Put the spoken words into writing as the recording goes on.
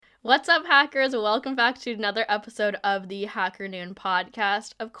What's up, hackers? Welcome back to another episode of the Hacker Noon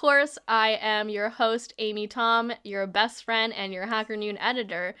podcast. Of course, I am your host, Amy Tom, your best friend and your Hacker Noon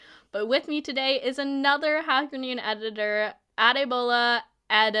editor. But with me today is another Hacker Noon editor, Adebola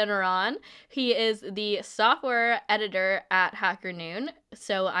Adeniran. He is the software editor at Hacker Noon,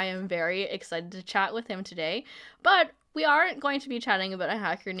 so I am very excited to chat with him today. But we aren't going to be chatting about a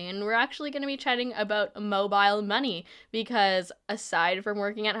Hacker Noon. We're actually going to be chatting about mobile money because aside from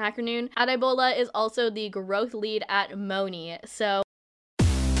working at Hacker Noon, Adebola is also the growth lead at Money. So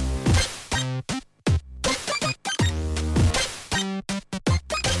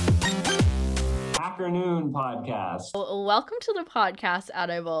Hacker Noon podcast. welcome to the podcast,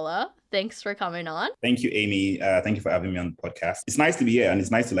 Adebola. Thanks for coming on. Thank you, Amy. Thank you for having me on the podcast. It's nice to be here, and it's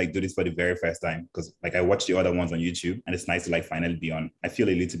nice to do this for the very first time because I watched the other ones on YouTube, and it's nice to finally be on. I feel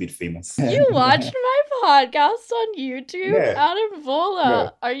a little bit famous. You watched my podcast on YouTube, Adebola. Yeah.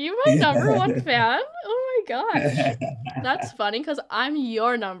 Are you my number one fan? Oh my gosh, that's funny because I'm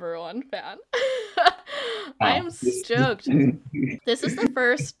your number one fan. I am stoked. This is the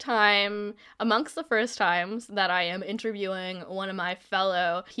first time, amongst the first times, that I am interviewing one of my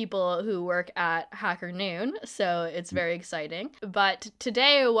fellow people who work at Hacker Noon, so it's very exciting. But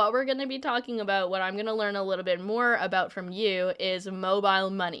today, what we're going to be talking about, what I'm going to learn a little bit more about from you, is mobile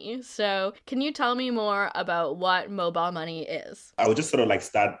money. So can you tell me more about what mobile money is? I would just sort of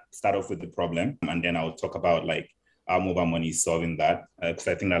start off with the problem, and then I'll talk about how mobile money is solving that. Because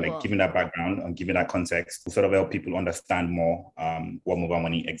I think that giving that background and giving that context will sort of help people understand more what mobile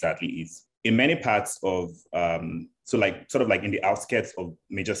money exactly is. In many parts of, in the outskirts of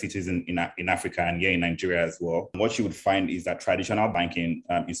major cities in Africa and here in Nigeria as well, what you would find is that traditional banking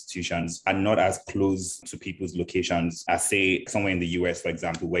institutions are not as close to people's locations as, say, somewhere in the US, for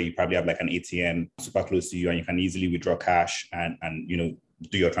example, where you probably have an ATM super close to you and you can easily withdraw cash and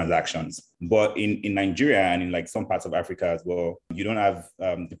do your transactions. But in Nigeria and in some parts of Africa as well, you don't have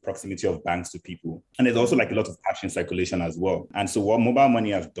the proximity of banks to people. And there's also a lot of cash in circulation as well. And so what mobile money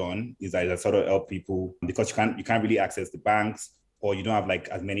has done is that it sort of help people because you can't really access the banks or you don't have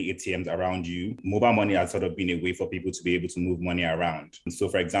as many ATMs around you. Mobile money has sort of been a way for people to be able to move money around. And so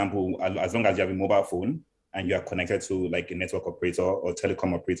for example, as long as you have a mobile phone and you are connected to a network operator or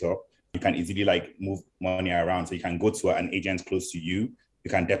telecom operator, you can easily move money around. So you can go to an agent close to you. You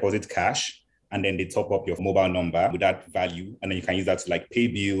can deposit cash and then they top up your mobile number with that value. And then you can use that to pay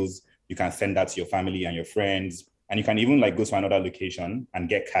bills. You can send that to your family and your friends. And you can even go to another location and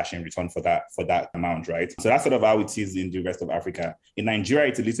get cash in return for that amount, right? So that's sort of how it is in the rest of Africa. In Nigeria,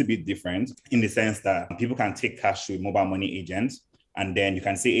 it's a little bit different in the sense that people can take cash to a mobile money agent. And then you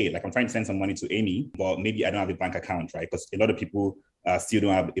can say, hey, I'm trying to send some money to Amy, but maybe I don't have a bank account, right? Because a lot of people still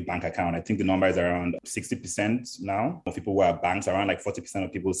don't have a bank account. I think the number is around 60% now of people who have banks, around 40%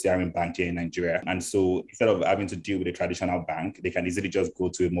 of people still are in bank here in Nigeria. And so instead of having to deal with a traditional bank, they can easily just go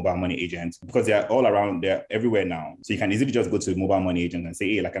to a mobile money agent because they're all around, they're everywhere now. So you can easily just go to a mobile money agent and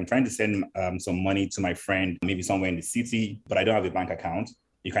say, hey, I'm trying to send some money to my friend, maybe somewhere in the city, but I don't have a bank account.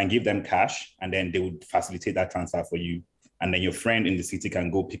 You can give them cash and then they would facilitate that transfer for you. And then your friend in the city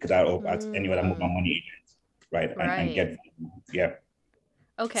can go pick that up at any other mobile money agent, right? And get, yeah.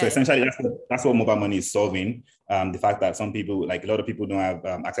 Okay. So essentially, that's what mobile money is solving. The fact that some people, a lot of people don't have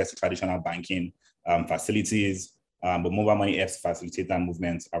access to traditional banking facilities, but mobile money helps facilitate that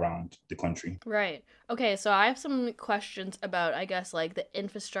movement around the country. Right. Okay, so I have some questions about, I guess, the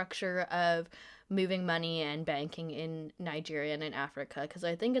infrastructure of moving money and banking in Nigeria and in Africa, because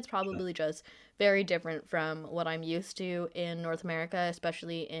I think it's probably just very different from what I'm used to in North America,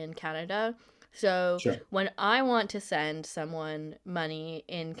 especially in Canada. So when I want to send someone money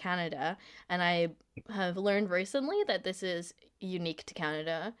in Canada, and I have learned recently that this is unique to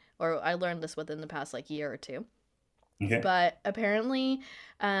Canada, or I learned this within the past year or two. Okay. But apparently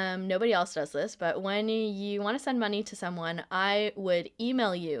nobody else does this. But when you want to send money to someone, I would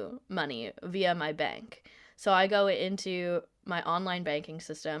email you money via my bank. So I go into my online banking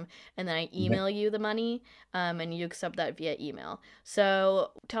system and then I email you the money and you accept that via email.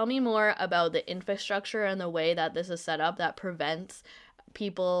 So tell me more about the infrastructure and the way that this is set up that prevents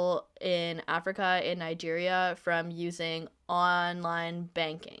people in Africa, in Nigeria, from using online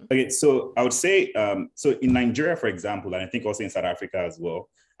banking. Okay, so I would say, so in Nigeria, for example, and I think also in South Africa as well,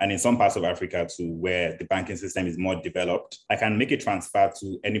 and in some parts of Africa too, where the banking system is more developed, I can make a transfer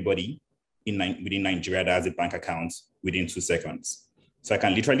to anybody within Nigeria that has a bank account within 2 seconds. So I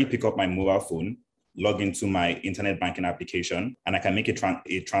can literally pick up my mobile phone, log into my internet banking application, and I can make a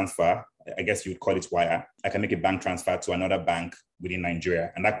transfer. I guess you would call it wire. I can make a bank transfer to another bank within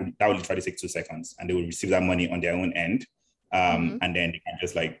Nigeria, and that would literally take 2 seconds, and they will receive that money on their own end. And then they can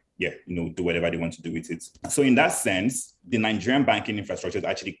just do whatever they want to do with it. So in that sense, the Nigerian banking infrastructure is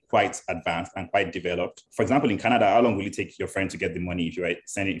actually quite advanced and quite developed. For example, in Canada, how long will it take your friend to get the money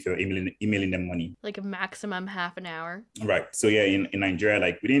if you're emailing them money? Like a maximum half an hour. Right. So yeah, in Nigeria,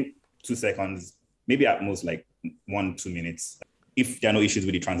 like within 2 seconds, maybe at most like 1-2 minutes. If there are no issues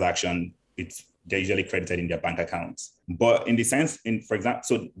with the transaction, they're usually credited in their bank accounts. But in the sense, for example,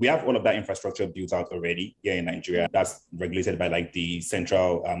 so we have all of that infrastructure built out already here in Nigeria. That's regulated by like the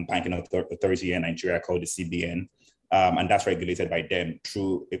Central Banking Authority here in Nigeria called the CBN. And that's regulated by them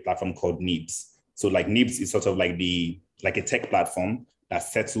through a platform called NIBSS. So like NIBSS is sort of like a tech platform that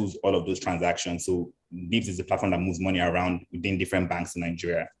settles all of those transactions. So NIBSS is the platform that moves money around within different banks in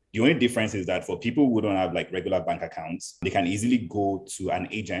Nigeria. The only difference is that for people who don't have like regular bank accounts, they can easily go to an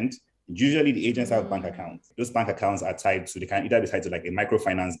agent. Usually the agents have bank accounts. Those bank accounts are tied to, they can either be tied to like a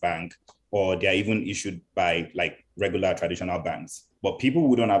microfinance bank, or they're even issued by like regular traditional banks. But people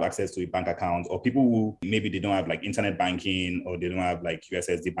who don't have access to a bank account, or people who maybe they don't have like internet banking, or they don't have like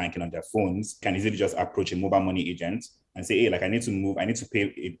USSD banking on their phones, can easily just approach a mobile money agent and say, hey, like I need to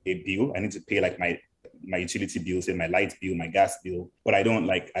pay a bill. I need to pay like my utility bill, say my light bill, my gas bill, but I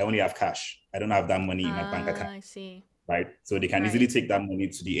only have cash. I don't have that money in my bank account. I see. Right. So they can easily take that money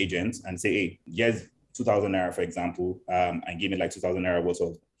to the agent and say, hey, here's 2,000 naira, for example, and give me like 2,000 naira worth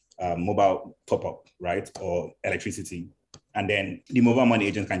of mobile top up, right? Or electricity. And then the mobile money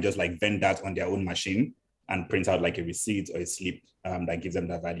agent can just like vend that on their own machine and print out like a receipt or a slip that gives them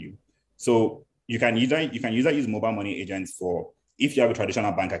that value. So you can either use mobile money agents for, if you have a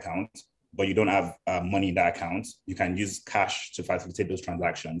traditional bank account, but you don't have money in that account, you can use cash to facilitate those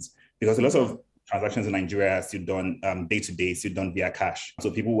transactions, because a lot of transactions in Nigeria are still done day-to-day, still done via cash. So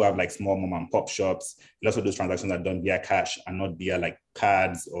people who have like small mom and pop shops, lots of those transactions are done via cash and not via like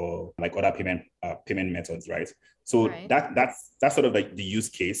cards or like other payment methods, right? So that's sort of like the use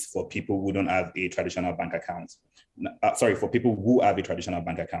case for people who don't have a traditional bank account. For people who have a traditional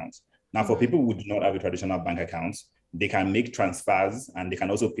bank account. Now, for people who do not have a traditional bank account, they can make transfers and they can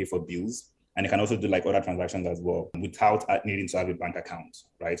also pay for bills. And they can also do like other transactions as well without needing to have a bank account,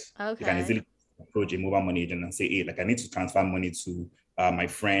 right? Okay. They can easily approach a mobile money agent and say, hey, like I need to transfer money to my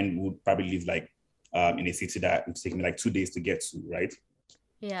friend who probably lives like in a city that would take me like 2 days to get to, right?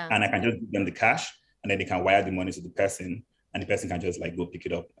 Yeah. And I can just give them the cash and then they can wire the money to the person, and the person can just like go pick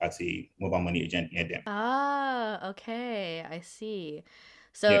it up at a mobile money agent near them. Ah, okay, I see.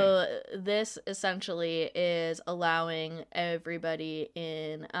 So this essentially is allowing everybody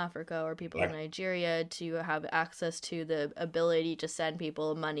in Africa or people in Nigeria to have access to the ability to send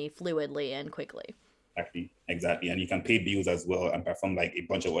people money fluidly and quickly. Exactly. And you can pay bills as well and perform like a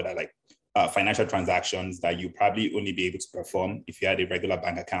bunch of other like financial transactions that you probably only be able to perform if you had a regular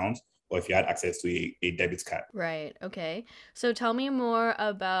bank account or if you had access to a debit card. Right. Okay. So tell me more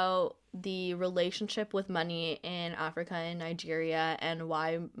about the relationship with money in Africa and Nigeria, and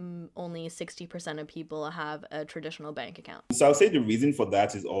why only 60% of people have a traditional bank account. So I'll say the reason for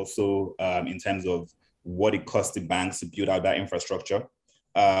that is also in terms of what it costs the banks to build out that infrastructure.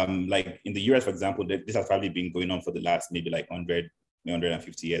 Like in the US, for example, this has probably been going on for the last maybe like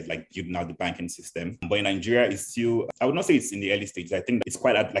 150 years, like building out the banking system. But in Nigeria, it's still, I would not say it's in the early stages. I think it's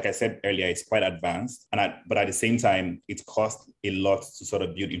quite, like I said earlier, it's quite advanced. But at the same time, it costs a lot to sort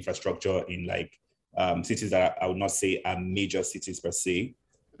of build infrastructure in like cities that I would not say are major cities per se.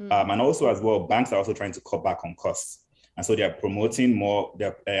 And also as well, banks are also trying to cut back on costs. And so they're promoting more,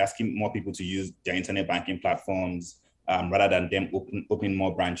 they're asking more people to use their internet banking platforms rather than them opening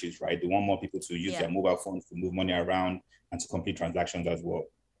more branches, right? They want more people to use their mobile phones to move money around and to complete transactions as well.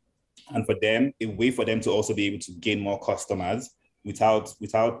 And for them, a way for them to also be able to gain more customers without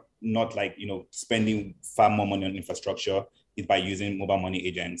not like, spending far more money on infrastructure is by using mobile money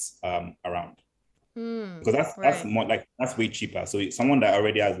agents around. Because that's more like, that's way cheaper. So someone that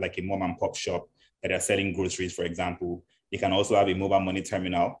already has like a mom and pop shop that are selling groceries, for example, they can also have a mobile money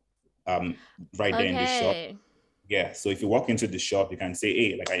terminal right there in the shop. Yeah, so if you walk into the shop, you can say,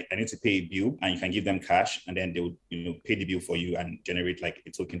 hey, like I need to pay a bill, and you can give them cash, and then they will, pay the bill for you and generate like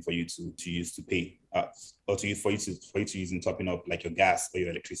a token for you to use to pay, or to use for you to use in topping up like your gas or your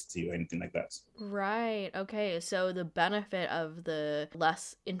electricity or anything like that. Right. Okay. So the benefit of the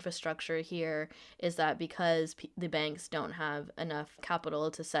less infrastructure here is that because the banks don't have enough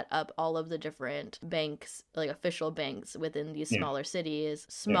capital to set up all of the different banks, like official banks within these smaller cities,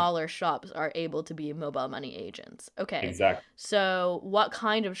 smaller shops are able to be mobile money agents. Okay. Exactly. So what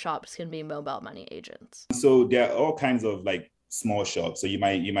kind of shops can be mobile money agents? So there are all kinds of like small shops. So you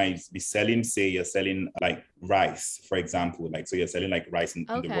might be selling, say you're selling like rice, for example, like, so you're selling like rice in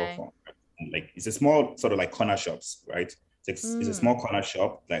the raw form. And like it's a small sort of like corner shops, right? It's a small corner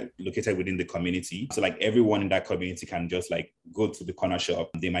shop like located within the community. So like everyone in that community can just like go to the corner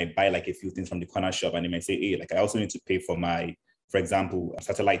shop. They might buy like a few things from the corner shop and they might say, hey, like I also need to pay for my, for example,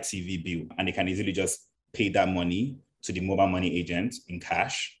 satellite TV bill. And they can easily just pay that money to the mobile money agent in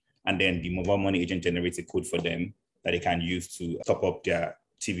cash. And then the mobile money agent generates a code for them that they can use to top up their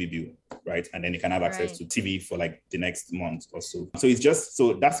TV bill, right? And then they can have access to TV for like the next month or so. So it's just,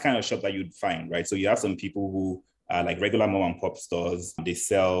 so that's kind of shop that you'd find, right? So you have some people who are like regular mom and pop stores. They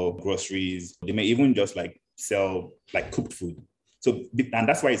sell groceries. They may even just like sell like cooked food. So, and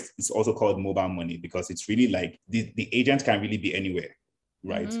that's why it's also called mobile money, because it's really like the agent can really be anywhere,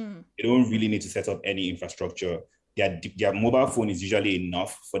 right? They don't really need to set up any infrastructure. Their mobile phone is usually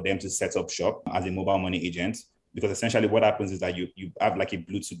enough for them to set up shop as a mobile money agent, because essentially what happens is that you have like a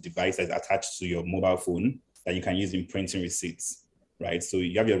Bluetooth device that's attached to your mobile phone that you can use in printing receipts, right? So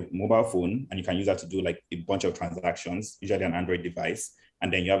you have your mobile phone and you can use that to do like a bunch of transactions, usually an Android device.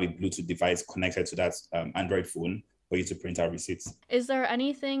 And then you have a Bluetooth device connected to that Android phone for you to print out receipts. Is there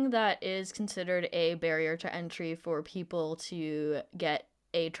anything that is considered a barrier to entry for people to get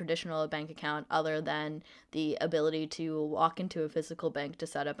a traditional bank account other than the ability to walk into a physical bank to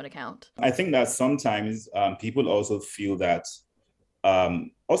set up an account? I think that sometimes people also feel that,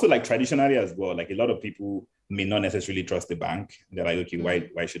 also like traditionally as well, like a lot of people may not necessarily trust the bank. They're like, okay,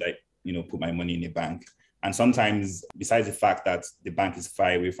 why should I, put my money in a bank? And sometimes, besides the fact that the bank is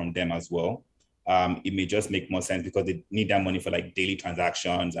far away from them as well, it may just make more sense because they need that money for like daily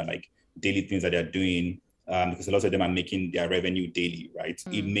transactions and like daily things that they're doing. Because a lot of them are making their revenue daily, right?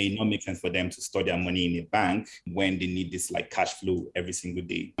 It may not make sense for them to store their money in a bank when they need this like cash flow every single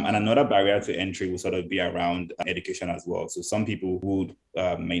day. And another barrier to entry will sort of be around education as well. So some people who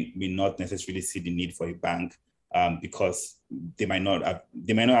may not necessarily see the need for a bank because they might not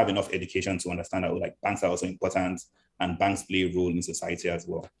have enough education to understand that like banks are also important and banks play a role in society as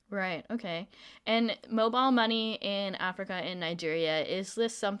well. Right. Okay. And mobile money in Africa and Nigeria, is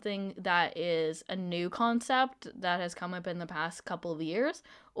this something that is a new concept that has come up in the past couple of years,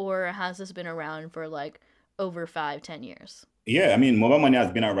 or has this been around for like over 5-10 years? Yeah, I mean, mobile money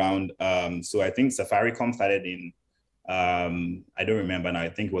has been around. So I think Safaricom started in, I don't remember now, I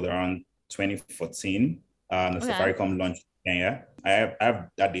think it was around 2014. Safaricom launched in Kenya. I have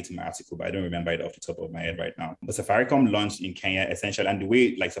that date in my article, but I don't remember it off the top of my head right now. But Safaricom launched in Kenya essentially, and the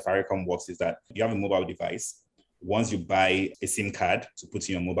way like Safaricom works is that you have a mobile device. Once you buy a SIM card to put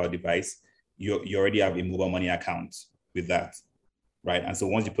in your mobile device, you already have a mobile money account with that, right? And so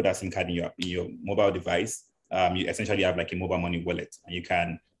once you put that SIM card in your mobile device, you essentially have like a mobile money wallet, and you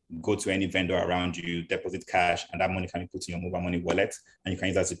can go to any vendor around you, deposit cash, and that money can be put in your mobile money wallet, and you can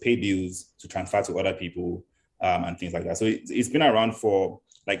use that to pay bills, to transfer to other people, and things like that. So it's been around for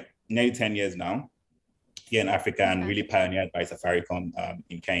like nearly 10 years now here in Africa, and really pioneered by Safaricom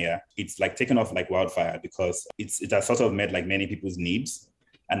in Kenya. It's like taken off like wildfire because it has sort of met like many people's needs,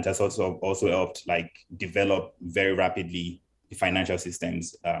 and it has also helped like develop very rapidly the financial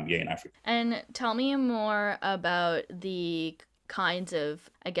systems here in Africa. And tell me more about the kinds of,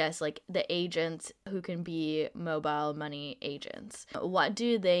 I guess, like the agents who can be mobile money agents. What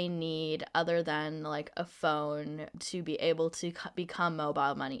do they need other than like a phone to be able to become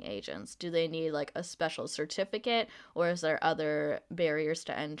mobile money agents? Do they need like a special certificate, or is there other barriers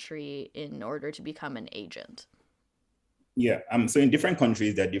to entry in order to become an agent? Yeah, so in different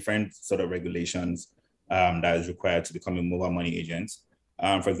countries, there are different sort of regulations that is required to become a mobile money agent.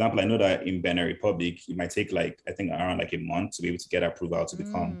 For example, I know that in Benin Republic, it might take like, I think around like a month to be able to get approval to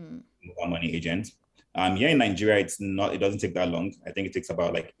become a mobile money agent. Here in Nigeria, it doesn't take that long. I think it takes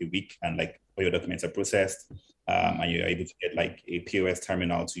about like a week, and like all your documents are processed, and you're able to get like a POS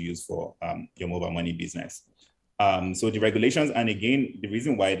terminal to use for your mobile money business. So the regulations, and again, the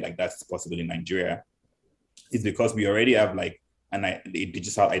reason why like that's possible in Nigeria is because we already have like a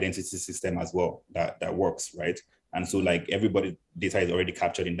digital identity system as well that works, right? And so like everybody's data is already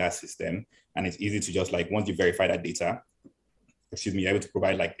captured in that system. And it's easy to just like, once you verify that data, you're able to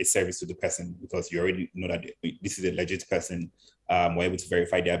provide like a service to the person because you already know that this is a legit person. We're able to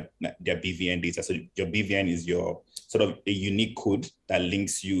verify their BVN data. So your BVN is your sort of a unique code that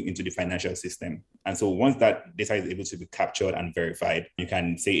links you into the financial system. And so once that data is able to be captured and verified, you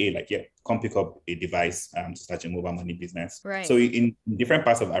can say, hey, like, yeah, come pick up a device to start your mobile money business. Right. So in different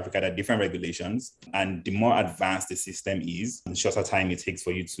parts of Africa, there are different regulations. And the more advanced the system is, the shorter time it takes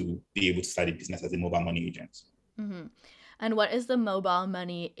for you to be able to start a business as a mobile money agent. Mm-hmm. And what is the mobile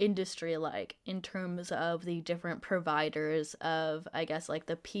money industry like in terms of the different providers of, I guess, like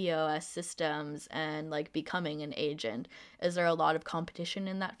the POS systems and like becoming an agent? Is there a lot of competition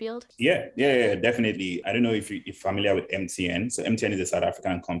in that field? Yeah, definitely. I don't know if you're familiar with MTN. So MTN is a South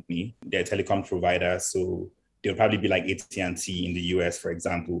African company. They're a telecom provider. So they'll probably be like AT&T in the US, for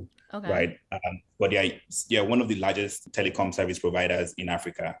example. Okay. Right. But they're one of the largest telecom service providers in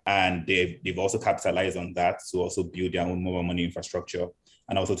Africa. And they've also capitalized on that to also build their own mobile money infrastructure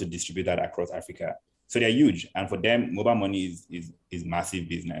and also to distribute that across Africa. So they're huge. And for them, mobile money is massive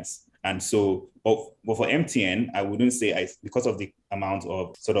business. And so, but for MTN, I wouldn't say because of the amount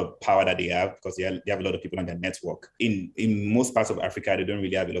of sort of power that they have, because they have a lot of people on their network. In most parts of Africa, they don't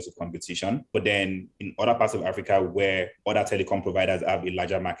really have a lot of competition. But then in other parts of Africa where other telecom providers have a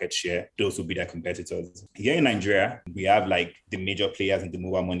larger market share, those will be their competitors. Here in Nigeria, we have like the major players in the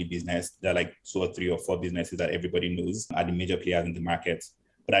mobile money business. There are like 2 or 3 or 4 businesses that everybody knows are the major players in the market.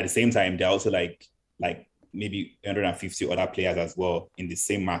 But at the same time, they're also like maybe 150 other players as well in the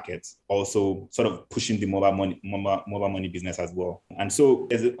same market, also sort of pushing the mobile money business as well. And so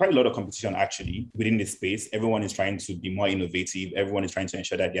there's quite a lot of competition actually within this space. Everyone is trying to be more innovative. Everyone is trying to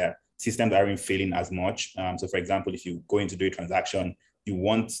ensure that their systems aren't failing as much. So for example, if you go in to do a transaction, you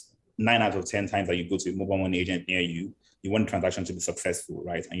want 9 out of 10 times that you go to a mobile money agent near you, you want the transaction to be successful,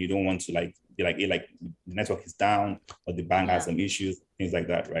 right? And you don't want to be like, hey, like the network is down or the bank has some issues, things like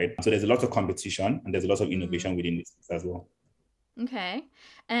that, right? So there's a lot of competition and there's a lot of innovation within this as well. Okay.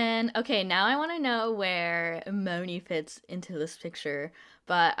 And okay, now I want to know where Moni fits into this picture.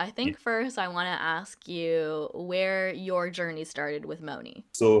 But I think first I want to ask you where your journey started with Moni.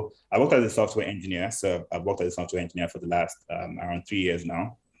 So I worked as a software engineer. So I've worked as a software engineer for the last around 3 years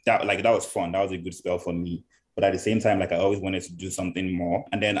now. That was fun. That was a good spell for me. But at the same time, like I always wanted to do something more.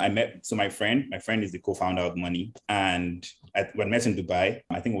 And then I met, so my friend is the co-founder of Money. And we met in Dubai,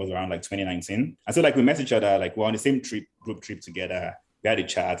 I think it was around like 2019. And so like we met each other, like we're on the same group trip together. We had a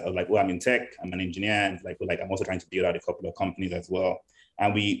chat. I was like, well, I'm in tech, I'm an engineer. And I'm also trying to build out a couple of companies as well.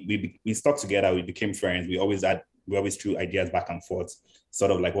 And we stuck together, we became friends. We always threw ideas back and forth,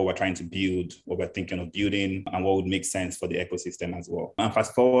 sort of like what we're trying to build, what we're thinking of building, and what would make sense for the ecosystem as well. And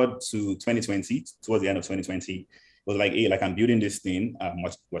fast forward to 2020, towards the end of 2020, it was like, hey, like I'm building this thing,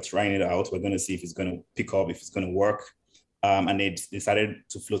 we're trying it out. We're going to see if it's going to pick up, if it's going to work. And they decided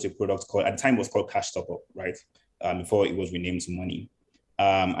to float a product called, at the time it was called Cash Top Up, right? Before it was renamed to Money.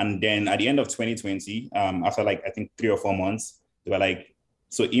 And then at the end of 2020, after like, I think 3 or 4 months, they were like,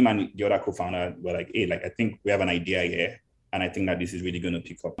 so Im and the other co-founder were like, hey, like I think we have an idea here. And I think that this is really going to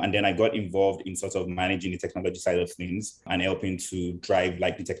pick up. And then I got involved in sort of managing the technology side of things and helping to drive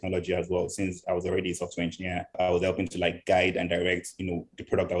like the technology as well. Since I was already a software engineer, I was helping to like guide and direct, the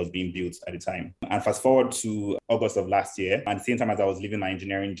product that was being built at the time. And fast forward to August of last year, at the same time as I was leaving my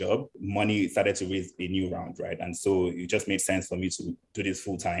engineering job, Money started to raise a new round, right? And so it just made sense for me to do this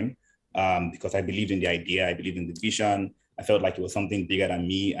full time because I believed in the idea, I believed in the vision. I felt like it was something bigger than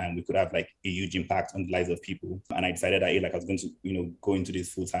me and we could have like a huge impact on the lives of people. And I decided that I was going to, go into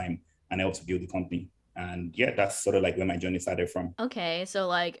this full time and help to build the company. And yeah, that's sort of like where my journey started from. Okay, so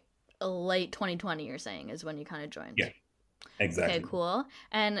like late 2020, you're saying, is when you kind of joined. Yeah, exactly. Okay, cool.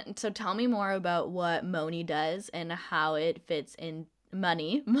 And so tell me more about what Moni does and how it fits in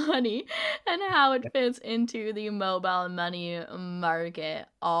money, and how it fits into the mobile money market,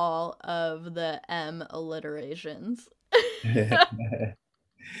 all of the M alliterations.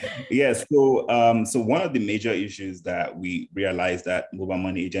 Yes. So one of the major issues that we realized that mobile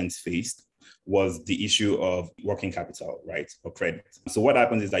money agents faced was the issue of working capital, right, or credit. So what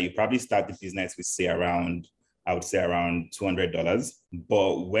happens is that you probably start the business with I would say around $200.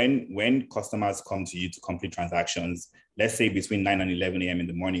 But when customers come to you to complete transactions, let's say between 9 and 11 a.m. in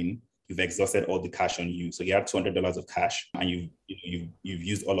the morning, you've exhausted all the cash on you. So you have $200 of cash and you've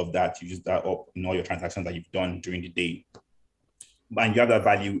used all of that. You've used that up in all your transactions that you've done during the day. And you have that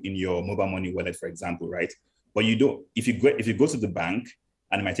value in your mobile money wallet, for example, right? But you don't, if you go to the bank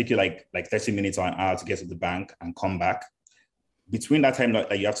and it might take you like 30 minutes or an hour to get to the bank and come back, between that time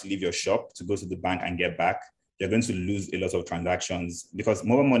that you have to leave your shop to go to the bank and get back, you're going to lose a lot of transactions because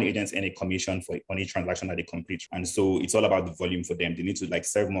mobile money agents earn a commission on each transaction that they complete. And so it's all about the volume for them. They need to like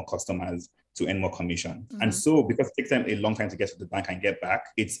serve more customers to earn more commission. Mm-hmm. And so because it takes them a long time to get to the bank and get back,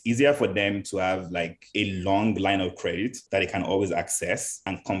 it's easier for them to have like a long line of credit that they can always access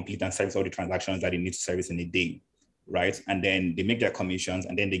and complete and service all the transactions that they need to service in a day, right? And then they make their commissions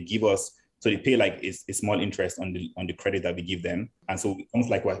and then they give us, so they pay like a small interest on the credit that we give them. And so it's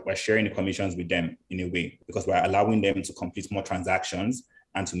almost like we're sharing the commissions with them in a way, because we're allowing them to complete more transactions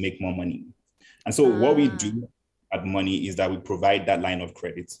and to make more money. And so what we do at Money is that we provide that line of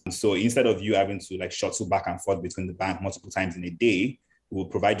credit. So instead of you having to like shuttle back and forth between the bank multiple times in a day, we will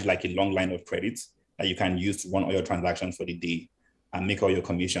provide you like a long line of credit that you can use to run all your transactions for the day and make all your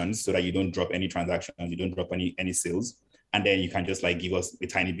commissions so that you don't drop any transactions, you don't drop any sales. And then you can just like give us a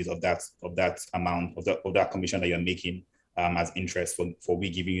tiny bit of that amount of that commission that you're making as interest for we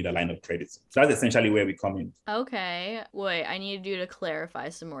giving you the line of credit. So that's essentially where we come in. Okay. Wait, I need you to clarify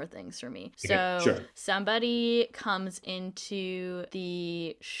some more things for me. Okay, So sure. somebody comes into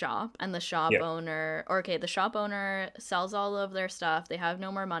the shop and the shop owner, the shop owner sells all of their stuff. They have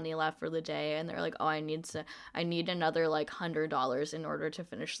no more money left for the day. And they're like, oh, I need another like $100 in order to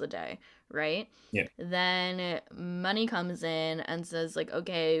finish the day. Right? Yeah. Then Money comes in and says like,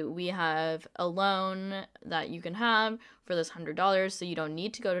 okay, we have a loan that you can have for this $100, so you don't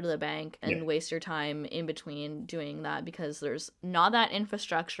need to go to the bank and waste your time in between doing that because there's not that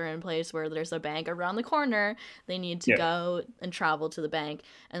infrastructure in place where there's a bank around the corner. They need to go and travel to the bank.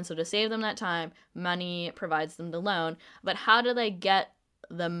 And so to save them that time, Money provides them the loan. But how do they get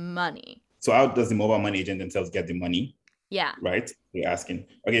the money? So how does the mobile money agent themselves get the money? Yeah. Right? You're asking.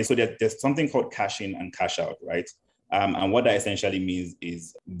 Okay, so there's something called cash in and cash out, right? And what that essentially means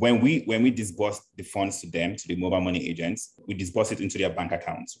is when we disburse the funds to them, to the mobile money agents, we disburse it into their bank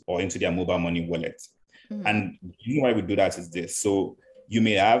accounts or into their mobile money wallet. Mm-hmm. And you know why we do that is this. So you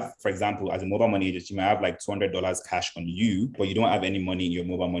may have, for example, as a mobile money agent, you may have like $200 cash on you, but you don't have any money in your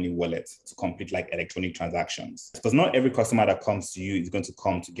mobile money wallet to complete like electronic transactions. Because not every customer that comes to you is going to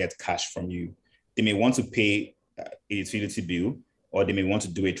come to get cash from you. They may want to pay a utility bill, or they may want to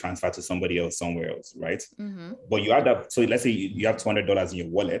do a transfer to somebody else somewhere else, right? Mm-hmm. But you have that. So let's say you have $200 in your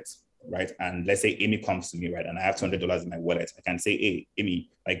wallet, right? And let's say Amy comes to me, right? And I have $200 in my wallet. I can say, hey, Amy,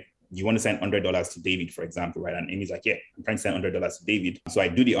 like, you want to send $100 to David, for example, right? And Amy's like, yeah, I'm trying to send $100 to David. So I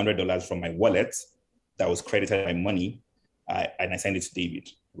do the $100 from my wallet that was credited by Money, and I send it to David,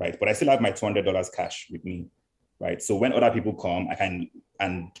 right? But I still have my $200 cash with me, right? So when other people come,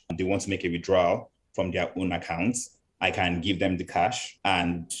 and they want to make a withdrawal from their own accounts, I can give them the cash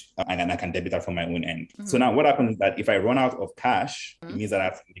and I can debit that from my own end. Mm-hmm. So now what happens is that if I run out of cash, it means that I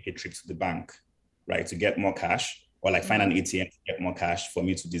have to make a trip to the bank, right? To get more cash, or like find an ATM to get more cash for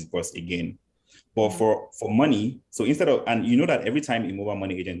me to disburse again. But for Money, so instead of, and you know that every time a mobile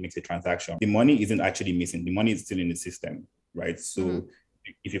money agent makes a transaction, the money isn't actually missing. The money is still in the system, right? So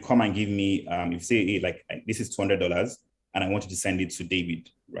if you come and give me, if you say, hey, like this is $200 and I want you to send it to David,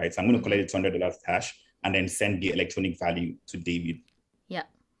 right? So I'm going to collect the $200 cash and then send the electronic value to David. Yeah.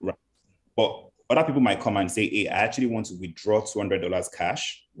 Right. But other people might come and say, hey, I actually want to withdraw $200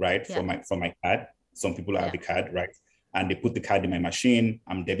 cash, right? From my card. Some people have the card, right? And they put the card in my machine.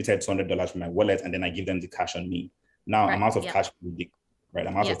 I'm debited $200 from my wallet, and then I give them the cash on me. Now I'm out of cash for the day, right?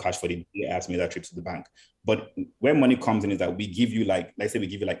 I'm out of cash for the day. I have to make that trip to the bank. But where Money comes in is that we give you like, let's say we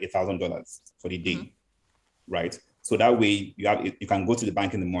give you like $1,000 for the day, right? So that way you can go to the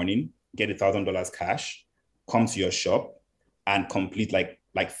bank in the morning, get $1,000 cash, come to your shop, and complete like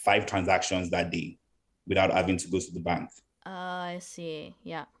 5 transactions that day without having to go to the bank. I see.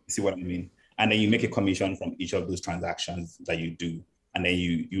 Yeah. You see what I mean? And then you make a commission from each of those transactions that you do. And then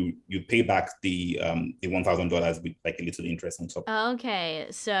you pay back the $1,000 with like a little interest on top. Okay,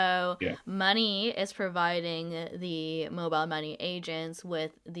 so Money is providing the mobile money agents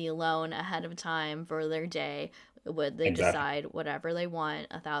with the loan ahead of time for their day. Would they decide whatever they want,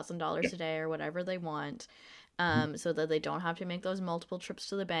 $1,000 a day or whatever they want, so that they don't have to make those multiple trips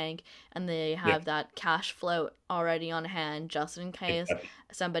to the bank, and they have that cash flow already on hand just in case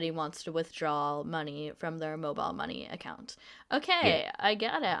somebody wants to withdraw money from their mobile money account. Okay, I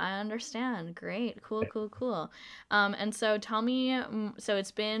get it. I understand. Great. Cool. And so tell me, so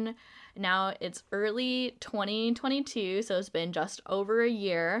it's early 2022, so it's been just over a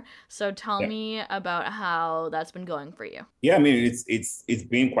year. So tell me about how that's been going for you. Yeah, I mean, it's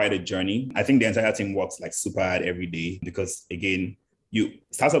been quite a journey. I think the entire team works like super hard every day because, again,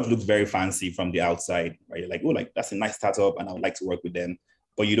 startups look very fancy from the outside, right? You're like, oh, like that's a nice startup and I would like to work with them.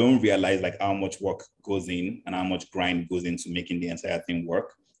 But you don't realize like how much work goes in and how much grind goes into making the entire thing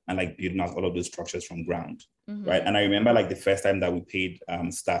work and like building out all of those structures from ground, right? And I remember like the first time that we paid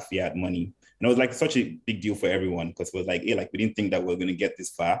staff here at Money, and it was like such a big deal for everyone because it was like, hey, like we didn't think that we were going to get this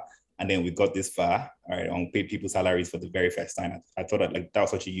far. And then we got this far, all right, and paid people's salaries for the very first time. I thought that like that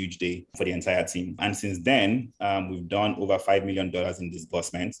was such a huge day for the entire team. And since then, we've done over $5 million in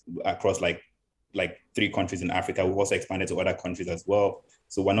disbursements across like 3 countries in Africa. We've also expanded to other countries as well.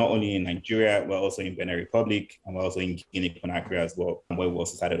 So we're not only in Nigeria, we're also in Benin Republic, and we're also in Guinea-Conakry as well, where we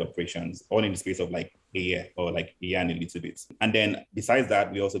also started operations, all in the space of like a year or like a year and a little bit. And then besides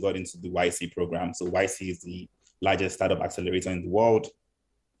that, we also got into the YC program. So YC is the largest startup accelerator in the world.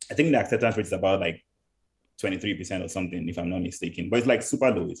 I think the acceptance rate is about like 23% or something, if I'm not mistaken. But it's like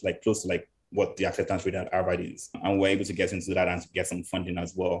super low. It's like close to like what the acceptance rate at Harvard is. And we're able to get into that and get some funding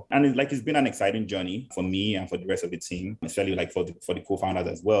as well. And it's been an exciting journey for me and for the rest of the team, especially like for the co-founders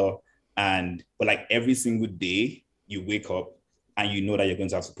as well. But like every single day you wake up and you know that you're going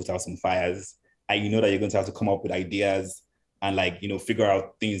to have to put out some fires, and you know that you're going to have to come up with ideas and like, figure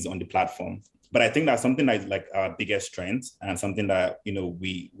out things on the platform. But I think that's something that is like our biggest strength, and something that,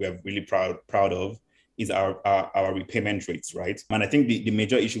 we're really proud of, is our repayment rates, right? And I think the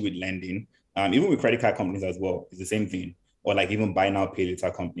major issue with lending, even with credit card companies as well, is the same thing. Or like even buy now, pay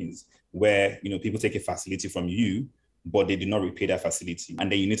later companies, where, people take a facility from you, but they do not repay that facility. And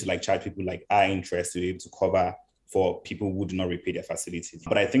then you need to like charge people like high interest to be able to cover for people who do not repay their facilities.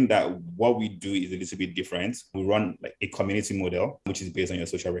 But I think that what we do is a little bit different. We run like a community model, which is based on your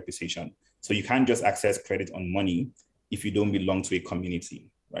social reputation. So you can't just access credit on money if you don't belong to a community,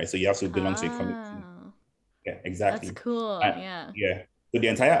 right? So you have to belong to a community. Yeah, exactly. That's cool. Yeah. So the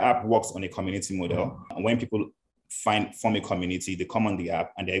entire app works on a community model. And when people form a community, they come on the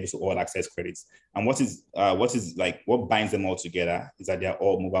app and they're able to all access credits. And what binds them all together is that they're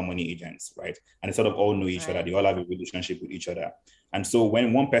all mobile money agents, right? And they sort of all know each other. They all have a relationship with each other. And so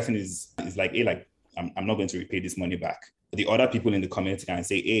when one person is like, hey, like, I'm not going to repay this money back, the other people in the community can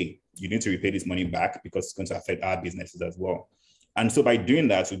say, hey, you need to repay this money back because it's going to affect our businesses as well. And so by doing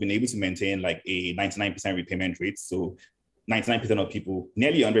that, we've been able to maintain like a 99% repayment rate. So 99% of people,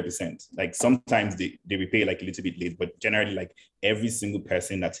 nearly 100%. Like sometimes they repay like a little bit late, but generally like every single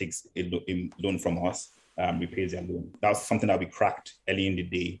person that takes a loan from us repays their loan. That's something that we cracked early in the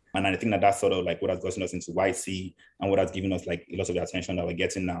day. And I think that that's sort of like what has gotten us into YC and what has given us like a lot of the attention that we're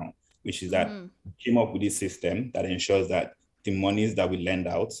getting now, which is that we came up with this system that ensures that the monies that we lend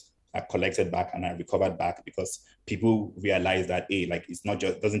out are collected back and are recovered back, because people realize that, hey, like it's not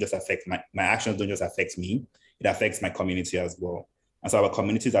just, doesn't just affect my actions, don't just affect me, it affects my community as well. And so our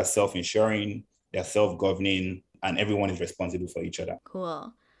communities are self-insuring, they're self-governing, and everyone is responsible for each other.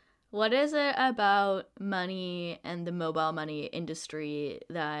 Cool. What is it about money and the mobile money industry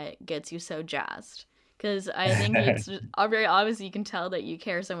that gets you so jazzed? Because I think it's very obvious, you can tell that you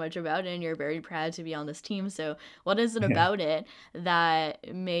care so much about it and you're very proud to be on this team. So what is it about it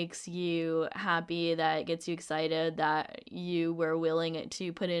that makes you happy, that gets you excited, that you were willing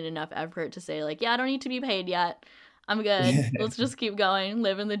to put in enough effort to say like, yeah, I don't need to be paid yet, I'm good, let's just keep going,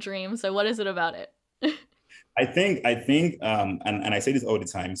 living the dream? So what is it about it? I think, and I say this all the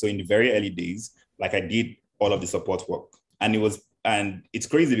time. So in the very early days, like I did all of the support work, and it's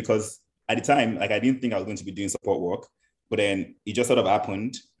crazy because at the time, like I didn't think I was going to be doing support work, but then it just sort of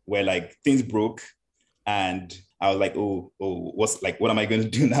happened where like things broke, and I was like, oh, what am I going to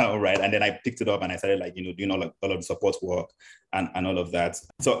do now, right? And then I picked it up and I started like, doing all of the support work and all of that.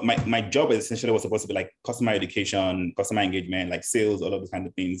 So my job essentially was supposed to be like customer education, customer engagement, like sales, all of those kind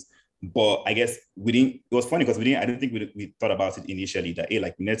of things. But I guess it was funny because I don't think we thought about it initially that, hey,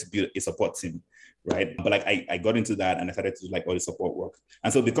 like we need to build a support team, right? But like I got into that and I started to do like all the support work.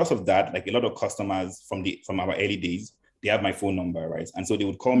 And so because of that, like a lot of customers from our early days, they have my phone number, right? And so they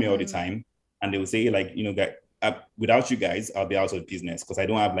would call me all the time and they would say like, without you guys, I'll be out of business because I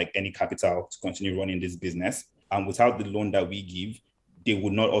don't have like any capital to continue running this business. And without the loan that we give, they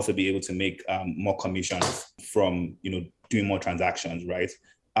would not also be able to make more commissions from, doing more transactions, right?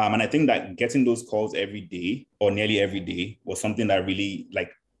 And I think that getting those calls every day or nearly every day was something that really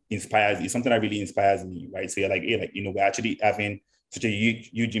like inspires me, right? So you're like, hey, like, we're actually having such a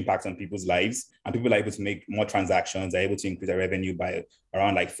huge impact on people's lives, and people are able to make more transactions, they're able to increase their revenue by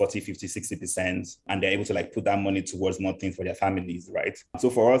around like 40, 50, 60%, and they're able to like put that money towards more things for their families, right? So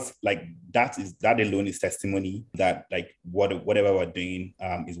for us, like that alone is testimony that like whatever we're doing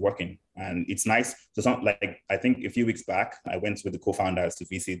is working. And it's nice. So I think a few weeks back, I went with the co-founders to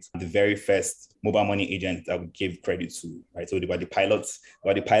visit the very first mobile money agent that we gave credit to, right? So they were the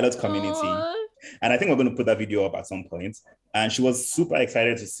pilot community. Aww. And I think we're going to put that video up at some point. And she was super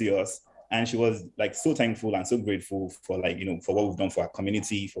excited to see us. And she was like so thankful and so grateful for like, for what we've done for our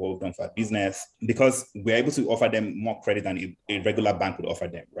community, for what we've done for our business, because we're able to offer them more credit than a regular bank would offer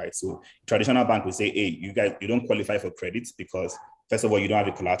them, right? So traditional bank would say, hey, you guys, you don't qualify for credit because first of all, you don't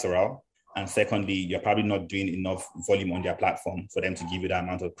have a collateral. And secondly, you're probably not doing enough volume on their platform for them to give you that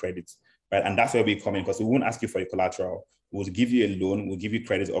amount of credit, right? And that's where we come in, because we won't ask you for a collateral. We'll give you a loan, we'll give you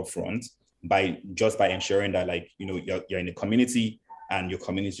credit upfront by ensuring that like, you're in a community and your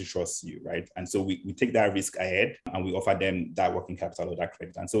community trusts you, right? And so we take that risk ahead and we offer them that working capital or that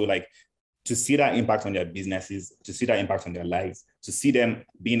credit. And so like to see that impact on their businesses, to see that impact on their lives, to see them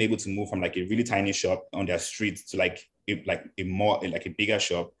being able to move from like a really tiny shop on their streets to like a bigger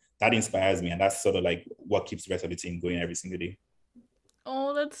shop, that inspires me. And that's sort of like what keeps the rest of the team going every single day.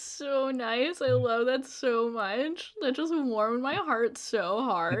 Oh, that's so nice. I love that so much. That just warmed my heart so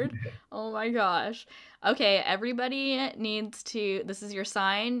hard. Oh my gosh. Okay, everybody needs to, this is your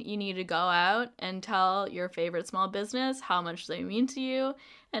sign. You need to go out and tell your favorite small business how much they mean to you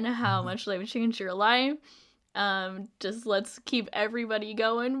and how much they've changed your life. Just let's keep everybody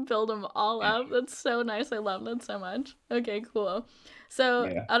going, build them all up. That's so nice. I love that so much. Okay, cool. So,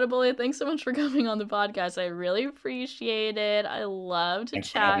 Adebole, thanks so much for coming on the podcast. I really appreciate it. I love to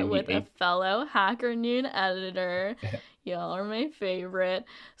chat with a fellow Hacker Noon editor. Y'all are my favorite.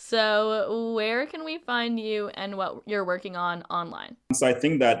 So, where can we find you and what you're working on online? So, I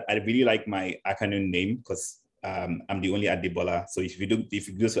think that I really like my Hacker Noon name because I'm the only Adebola. So if you go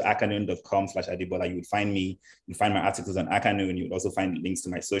to hackernoon.com/Adebola, you would find me. You find my articles on Hacker Noon. You would also find links to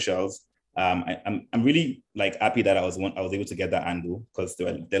my socials. I'm really like happy that I was able to get that handle because there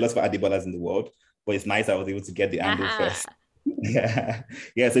are lots of Adebolas in the world, but it's nice I was able to get the handle first. Yeah.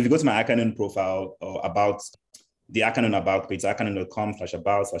 So if you go to my Hacker Noon profile or about the Hacker Noon about page,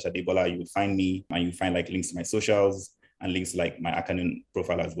 hackernoon.com/about/Adebola, you would find me and you find like links to my socials and links to like my Hacker Noon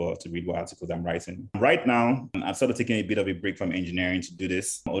profile as well to read what articles I'm writing. Right now, I'm sort of taking a bit of a break from engineering to do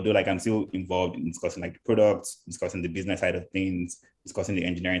this, although like I'm still involved in discussing like the products, discussing the business side of things, discussing the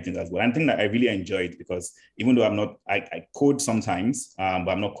engineering things as well. And I think that I really enjoy it because even though I code sometimes, but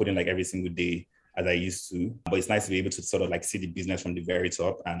I'm not coding like every single day as I used to. But it's nice to be able to sort of like see the business from the very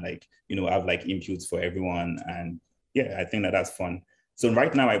top and like, have like inputs for everyone. And yeah, I think that that's fun. So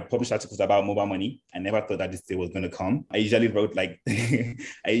right now I publish articles about mobile money. I never thought that this day was going to come. I usually wrote like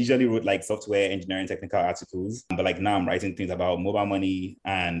software engineering technical articles, but like now I'm writing things about mobile money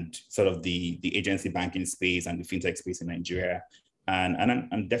and sort of the agency banking space and the fintech space in Nigeria. And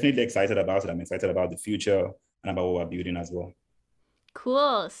I'm definitely excited about it. I'm excited about the future and about what we're building as well.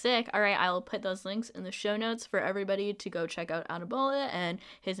 Cool, sick. All right, I will put those links in the show notes for everybody to go check out Adebole and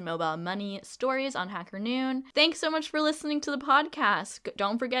his mobile money stories on Hacker Noon. Thanks so much for listening to the podcast.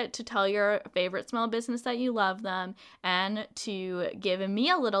 Don't forget to tell your favorite small business that you love them and to give me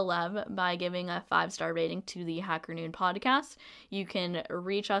a little love by giving a 5-star rating to the Hacker Noon podcast. You can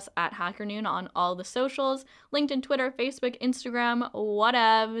reach us at Hacker Noon on all the socials, LinkedIn, Twitter, Facebook, Instagram,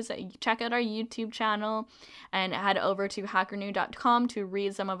 whatevs. Check out our YouTube channel and head over to hackernoon.com to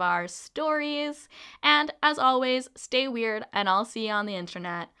read some of our stories. And as always, stay weird, and I'll see you on the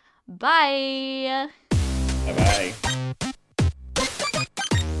internet. Bye! Bye-bye.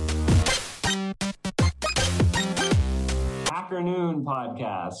 Hacker Noon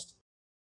podcast.